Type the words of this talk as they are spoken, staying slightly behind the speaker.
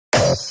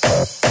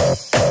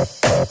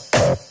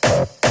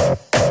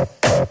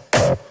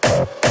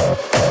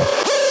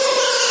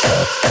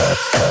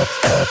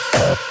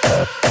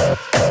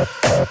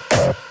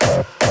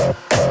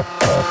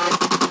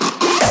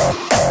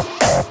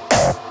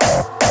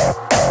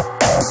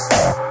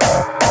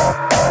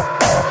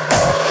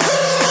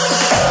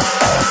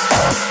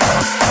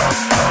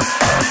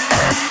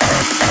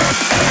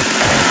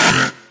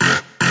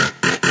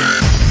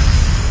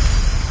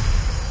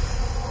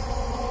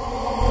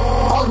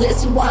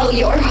This while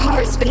your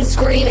heart's been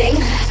screaming.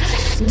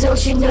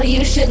 Don't you know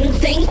you shouldn't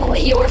think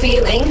what you're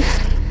feeling?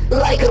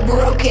 Like a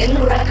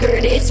broken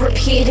record, it's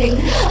repeating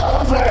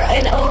over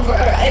and over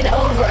and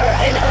over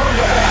and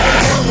over and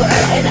over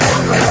and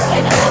over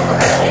and over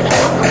and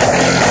over and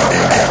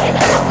over and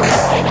over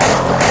and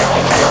over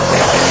and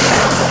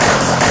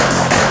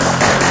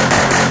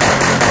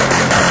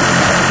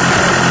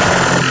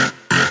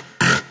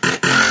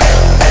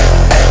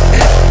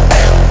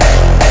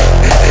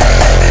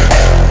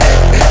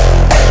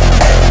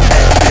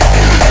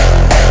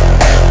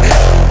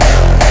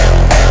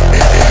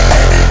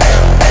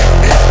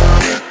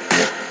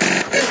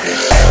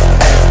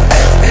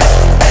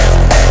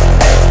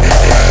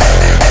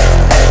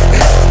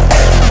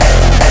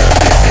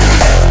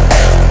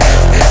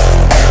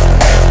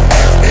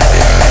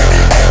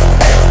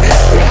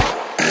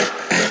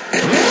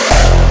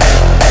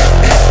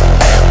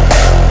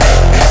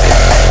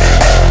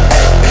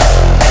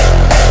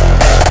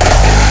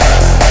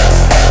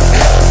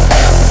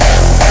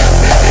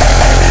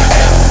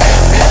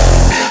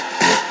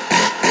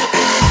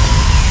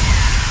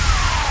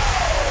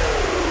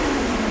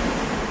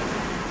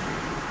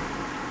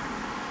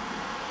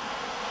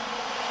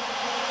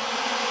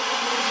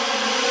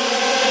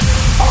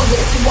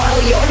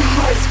while your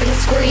heart's been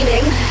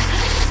screaming.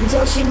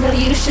 Don't you know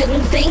you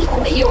shouldn't think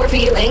what you're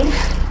feeling?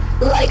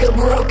 Like a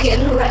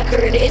broken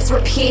record, it's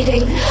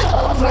repeating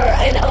over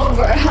and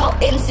over how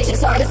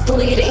instincts are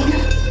misleading.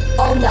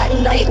 On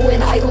that night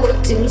when I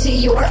looked into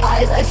your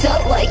eyes, I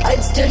felt like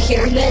I'd stood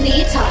here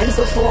many times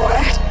before.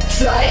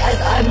 Try as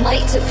I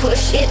might to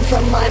push it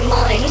from my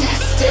mind,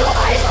 still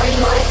I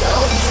find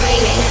myself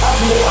dreaming of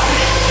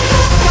more.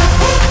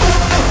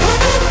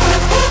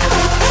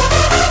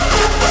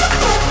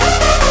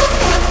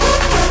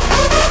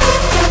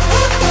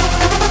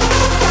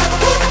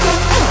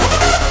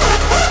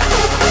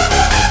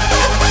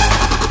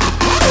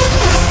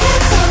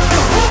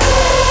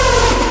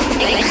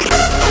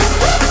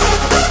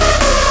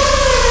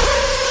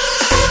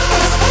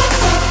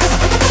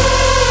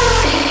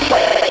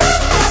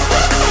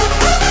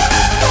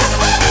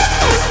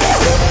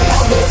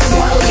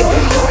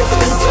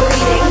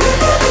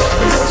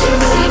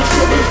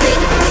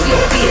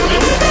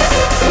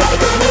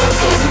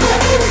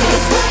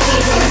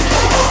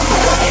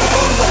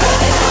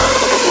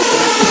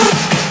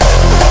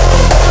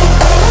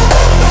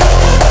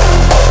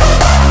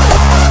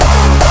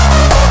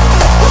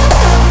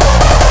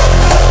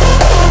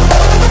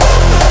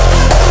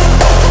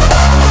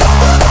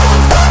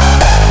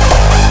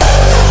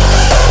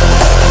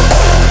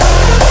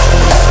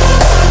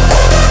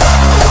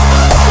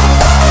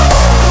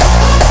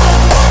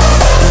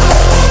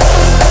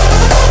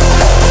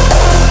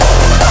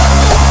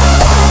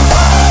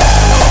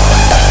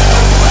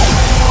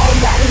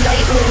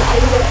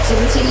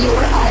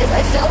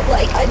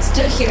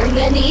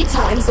 Many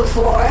times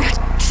before,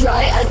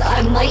 try as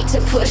I might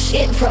to push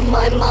it from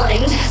my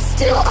mind,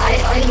 still I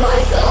find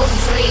myself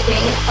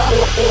dreaming of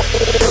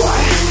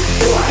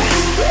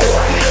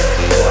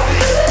war.